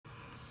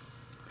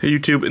Hey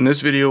YouTube, in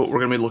this video we're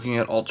going to be looking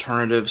at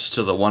alternatives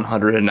to the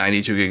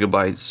 192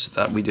 gigabytes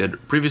that we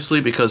did previously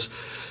because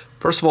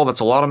first of all, that's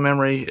a lot of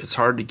memory. It's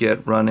hard to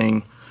get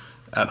running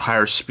at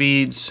higher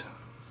speeds.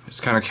 It's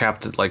kind of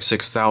capped at like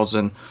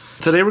 6,000.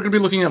 Today we're going to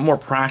be looking at more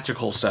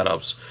practical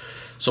setups.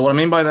 So what I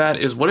mean by that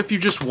is, what if you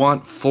just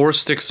want 4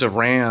 sticks of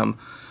RAM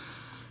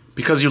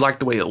because you like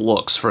the way it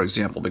looks, for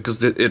example,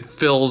 because it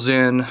fills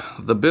in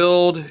the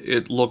build,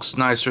 it looks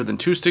nicer than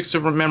 2 sticks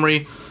of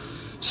memory.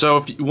 So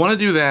if you want to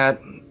do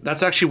that,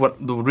 that's actually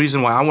the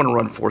reason why I want to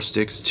run 4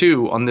 sticks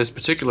too on this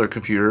particular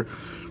computer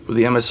with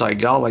the MSI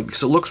Godlike,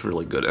 because it looks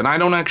really good. And I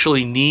don't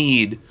actually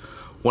need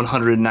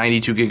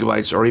 192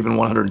 gigabytes or even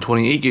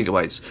 128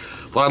 gigabytes,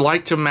 but I'd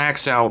like to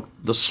max out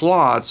the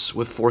slots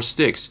with 4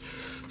 sticks.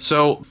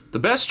 So the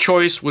best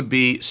choice would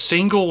be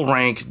single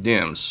rank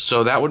DIMMs.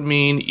 So that would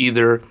mean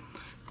either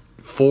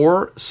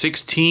 4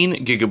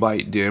 16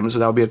 gigabyte DIMMs, so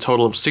that would be a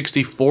total of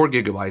 64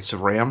 gigabytes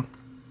of RAM,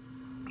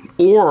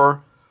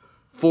 or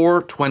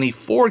 4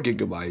 24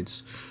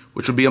 gigabytes,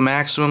 which would be a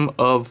maximum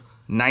of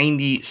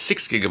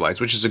 96 gigabytes,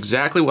 which is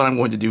exactly what I'm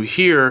going to do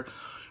here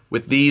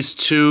with these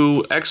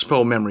two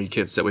EXPO memory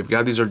kits that we've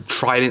got. These are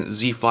Trident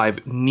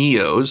Z5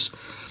 NEOs.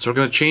 So we're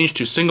going to change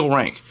to single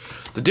rank.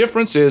 The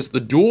difference is the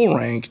dual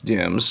rank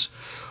DIMMs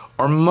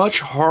are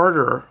much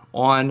harder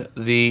on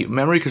the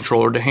memory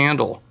controller to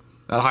handle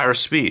at higher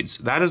speeds.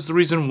 That is the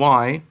reason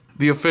why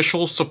the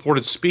official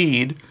supported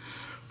speed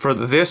for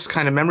this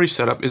kind of memory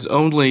setup is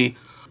only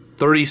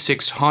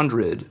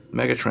 3,600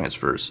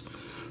 megatransfers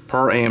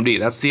per AMD.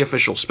 That's the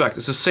official spec.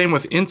 It's the same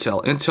with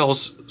Intel.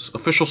 Intel's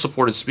official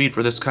supported speed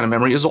for this kind of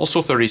memory is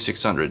also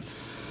 3,600.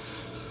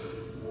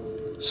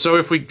 So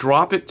if we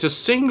drop it to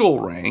single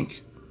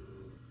rank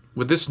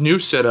with this new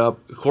setup,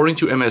 according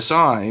to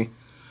MSI's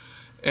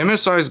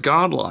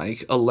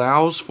Godlike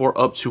allows for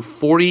up to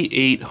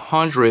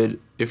 4,800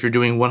 if you're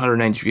doing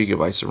 192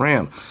 gigabytes of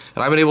RAM.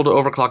 And I've been able to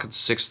overclock it to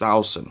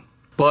 6,000.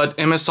 But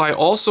MSI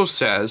also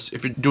says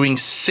if you're doing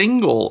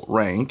single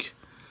rank,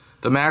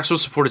 the maximum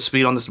supported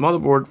speed on this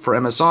motherboard for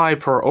MSI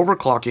per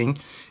overclocking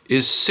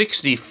is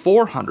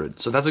 6,400.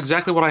 So that's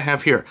exactly what I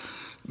have here.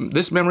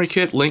 This memory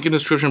kit, link in the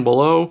description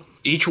below.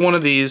 Each one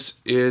of these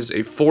is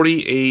a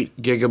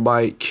 48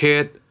 gigabyte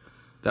kit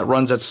that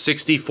runs at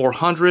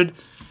 6,400,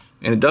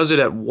 and it does it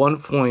at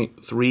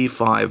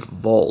 1.35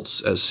 volts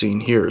as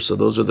seen here. So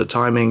those are the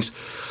timings.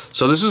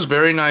 So this is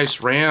very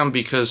nice RAM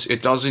because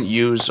it doesn't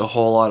use a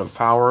whole lot of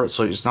power.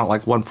 So it's not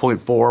like 1.4,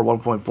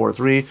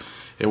 1.43.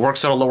 It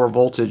works at a lower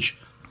voltage.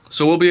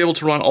 So we'll be able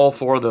to run all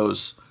 4 of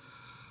those.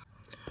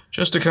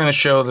 Just to kind of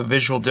show the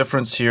visual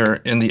difference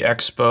here in the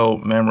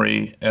EXPO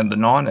memory and the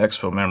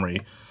non-EXPO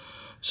memory.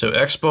 So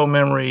EXPO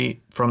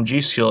memory from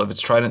G.Skill, if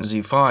it's Trident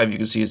Z5, you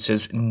can see it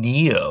says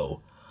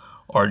NEO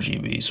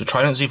RGB. So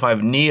Trident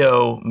Z5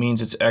 NEO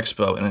means it's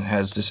EXPO, and it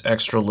has this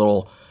extra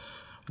little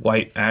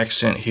white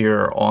accent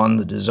here on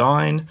the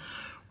design,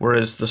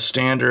 whereas the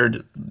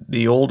standard,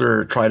 the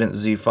older Trident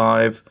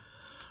Z5,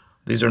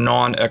 these are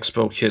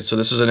non-EXPO kits. So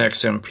this is an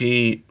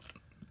XMP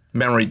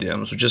memory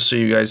DIMM. So just so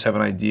you guys have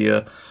an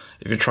idea,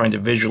 if you're trying to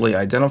visually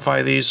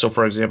identify these. So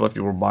for example, if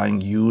you were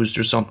buying used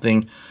or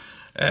something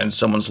and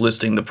someone's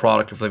listing the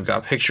product, if they've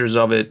got pictures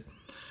of it,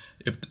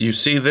 if you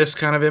see this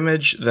kind of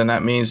image, then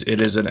that means it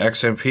is an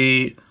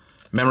XMP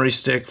memory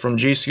stick from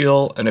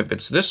G.Skill, and if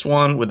it's this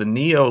one with the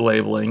NEO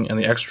labeling and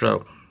the extra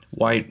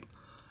white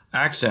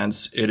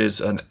accents, it is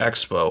an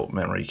EXPO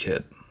memory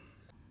kit.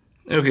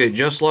 Okay,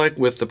 just like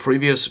with the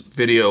previous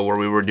video where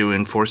we were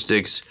doing 4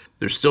 sticks,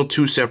 there's still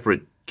 2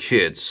 separate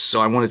kits, so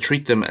I want to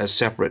treat them as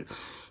separate.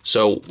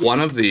 So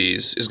one of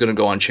these is going to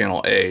go on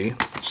channel A,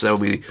 so that will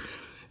be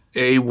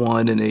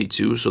A1 and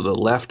A2, so the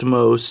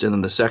leftmost and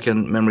then the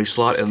second memory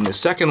slot, and the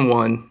second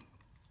one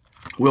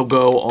will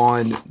go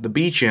on the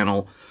B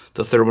channel,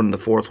 the third one and the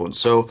fourth one.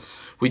 So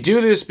we do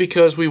this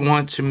because we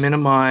want to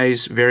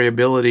minimize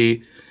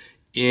variability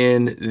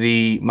in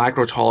the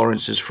micro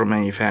tolerances from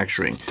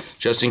manufacturing,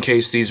 just in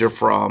case these are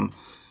from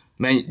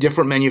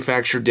different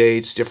manufacture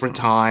dates, different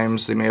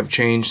times, they may have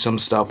changed some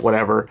stuff,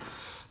 whatever.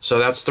 So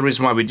that's the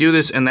reason why we do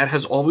this, and that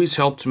has always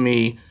helped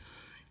me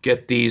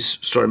get these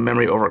sort of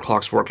memory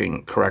overclocks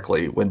working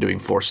correctly when doing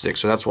 4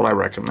 sticks, so that's what I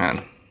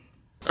recommend.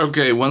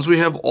 Okay, once we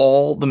have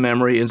all the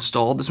memory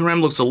installed, this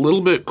RAM looks a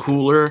little bit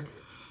cooler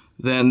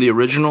than the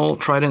original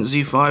Trident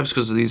Z5s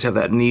because these have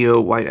that NEO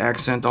white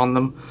accent on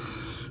them.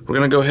 We're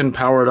going to go ahead and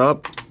power it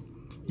up.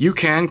 You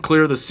can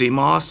clear the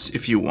CMOS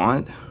if you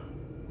want,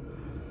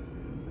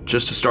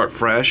 just to start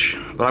fresh,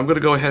 but I'm going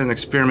to go ahead and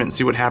experiment and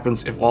see what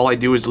happens if all I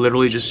do is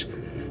literally just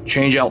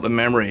change out the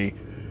memory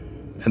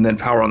and then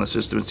power on the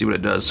system and see what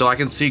it does. So I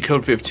can see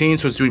code 15,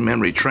 so it's doing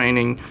memory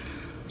training.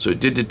 So it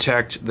did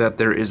detect that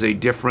there is a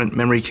different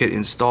memory kit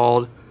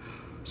installed,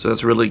 so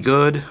that's really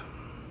good.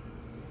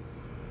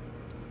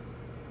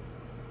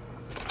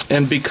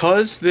 And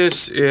because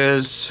this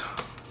is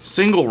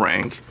single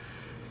rank,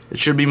 it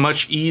should be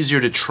much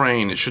easier to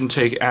train. It shouldn't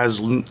take as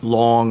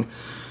long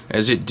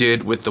as it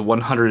did with the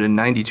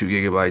 192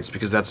 gigabytes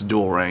because that's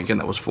dual rank and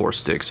that was 4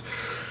 sticks.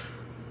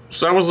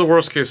 So that was the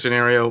worst case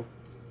scenario.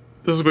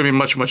 This is going to be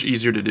much, much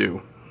easier to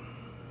do.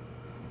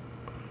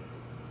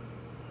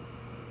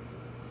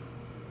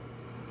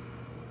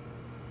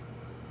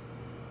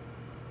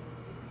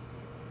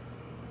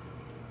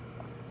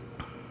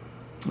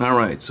 All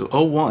right, so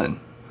 01.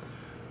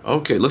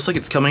 Okay, looks like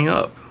it's coming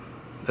up.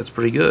 That's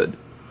pretty good.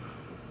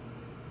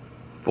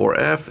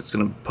 4F, it's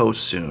going to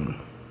post soon.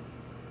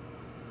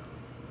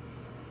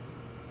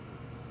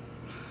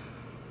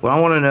 What I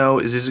want to know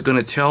is it going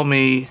to tell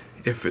me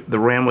if the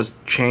RAM was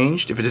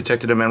changed, if it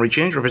detected a memory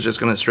change, or if it's just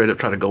going to straight up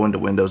try to go into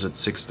Windows at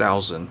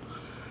 6000?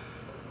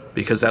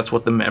 Because that's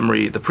what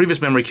the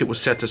previous memory kit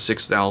was set to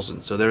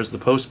 6000. So there's the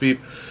post beep.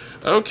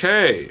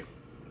 Okay,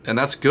 and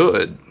that's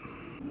good.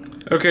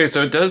 Okay,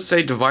 so it does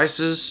say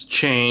devices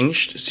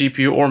changed,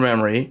 CPU or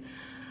memory,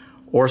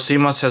 or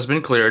CMOS has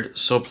been cleared,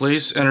 so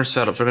please enter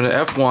setup. So we're going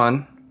to F1,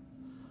 and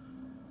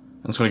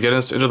it's going to get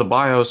us into the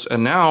BIOS,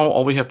 and now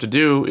all we have to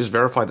do is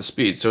verify the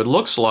speed. So it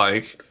looks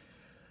like,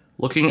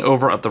 looking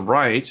over at the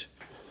right,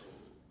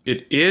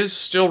 it is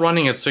still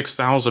running at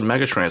 6000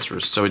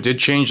 megatransfers, so it did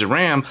change the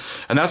RAM,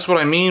 and that's what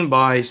I mean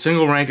by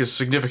single rank is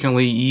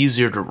significantly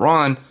easier to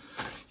run.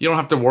 You don't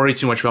have to worry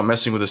too much about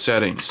messing with the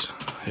settings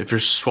if you're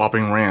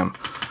swapping RAM.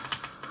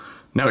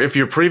 Now, if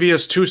your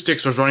previous 2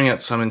 sticks was running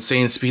at some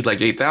insane speed like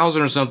 8000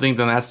 or something,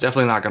 then that's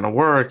definitely not going to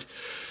work.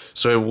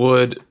 So it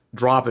would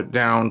drop it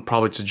down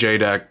probably to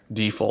JDAC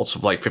defaults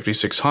of like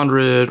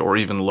 5600 or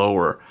even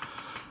lower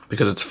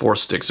because it's 4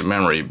 sticks of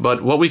memory.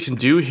 But what we can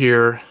do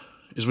here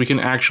is we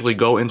can actually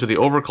go into the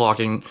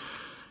overclocking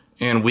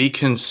and we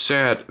can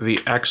set the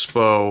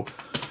EXPO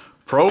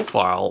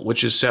profile,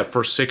 which is set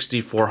for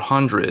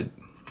 6400.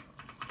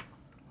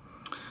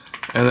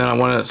 And then I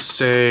want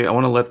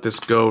to let this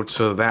go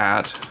to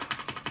that.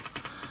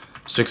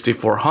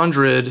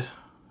 6400,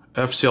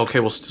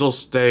 FCLK will still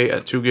stay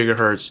at 2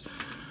 gigahertz,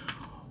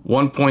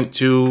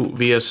 1.2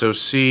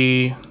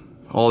 VSOC,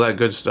 all that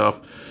good stuff.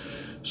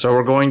 So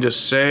we're going to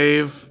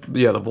save,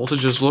 yeah, the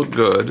voltages look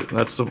good.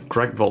 That's the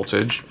correct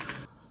voltage.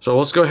 So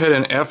let's go ahead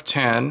and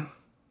F10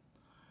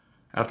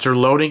 after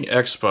loading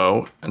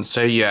EXPO and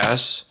say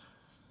yes,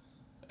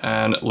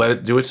 and let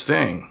it do its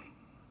thing.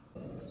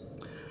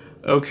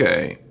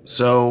 Okay,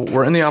 so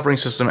we're in the operating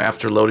system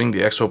after loading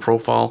the EXPO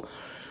profile.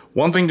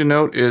 One thing to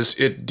note is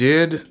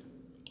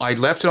I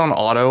left it on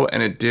auto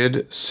and it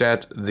did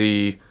set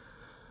the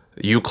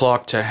U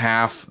clock to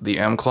half the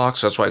M clock,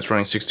 so that's why it's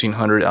running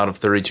 1600 out of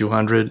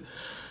 3200.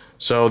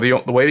 So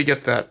the way to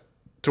get that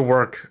to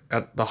work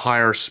at the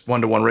higher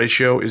 1-to-1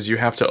 ratio is you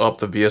have to up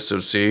the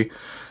VSOC.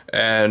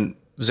 And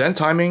Zen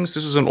Timings,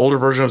 this is an older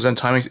version of Zen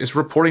Timings, it's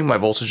reporting my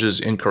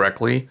voltages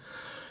incorrectly.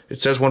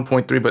 It says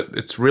 1.3, but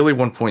it's really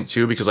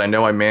 1.2 because I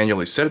know I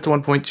manually set it to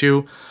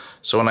 1.2.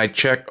 So when I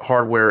check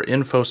hardware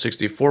info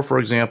 64, for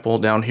example,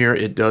 down here,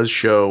 it does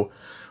show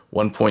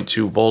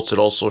 1.2 volts. It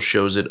also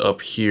shows it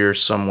up here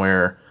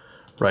somewhere,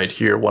 right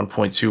here,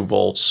 1.2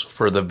 volts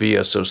for the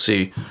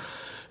VSOC.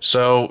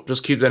 So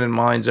just keep that in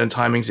mind. Zen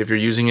Timings, if you're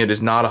using it,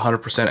 is not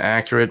 100%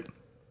 accurate,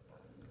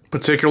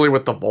 particularly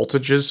with the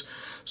voltages.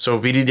 So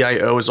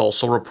VDDIO is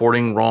also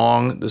reporting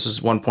wrong. This is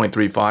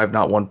 1.35,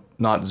 not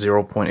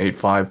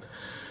 0.85.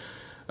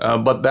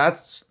 But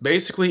that's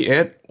basically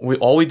it.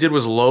 All we did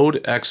was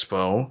load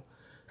EXPO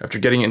after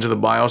getting into the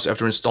BIOS,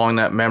 after installing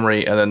that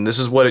memory, and then this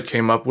is what it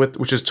came up with,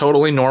 which is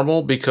totally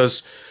normal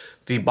because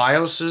the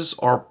BIOSes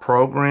are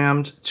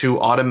programmed to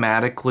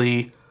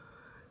automatically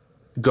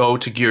go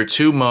to Gear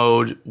 2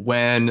 mode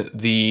when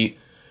the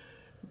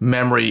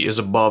memory is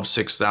above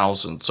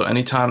 6000. So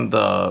anytime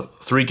the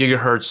 3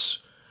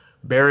 gigahertz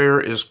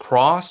barrier is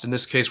crossed, in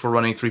this case we're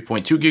running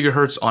 3.2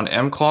 gigahertz on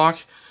M clock,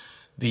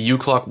 the U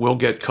clock will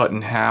get cut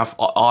in half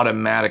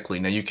automatically.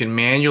 Now you can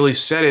manually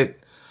set it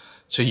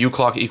to U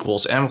clock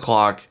equals M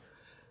clock,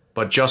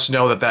 but just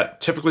know that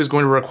typically is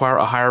going to require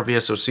a higher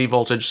VSOC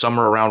voltage,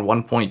 somewhere around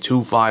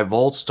 1.25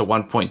 volts to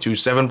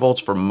 1.27 volts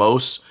for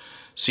most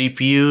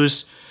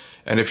CPUs.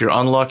 And if you're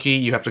unlucky,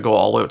 you have to go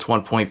all the way up to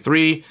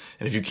 1.3.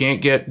 And if you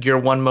can't get Gear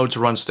 1 mode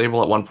to run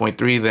stable at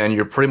 1.3, then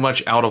you're pretty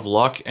much out of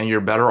luck and you're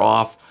better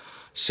off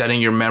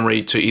setting your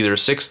memory to either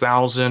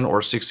 6000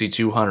 or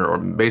 6200, or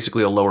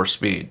basically a lower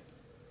speed.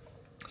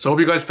 So I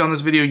hope you guys found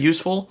this video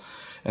useful,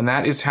 and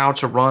that is how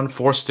to run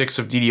 4 sticks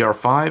of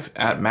DDR5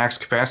 at max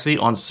capacity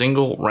on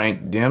single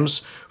rank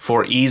DIMMs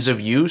for ease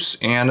of use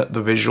and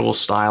the visual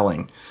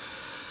styling.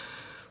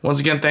 Once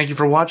again, thank you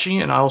for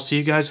watching, and I will see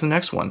you guys in the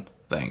next one.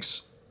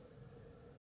 Thanks.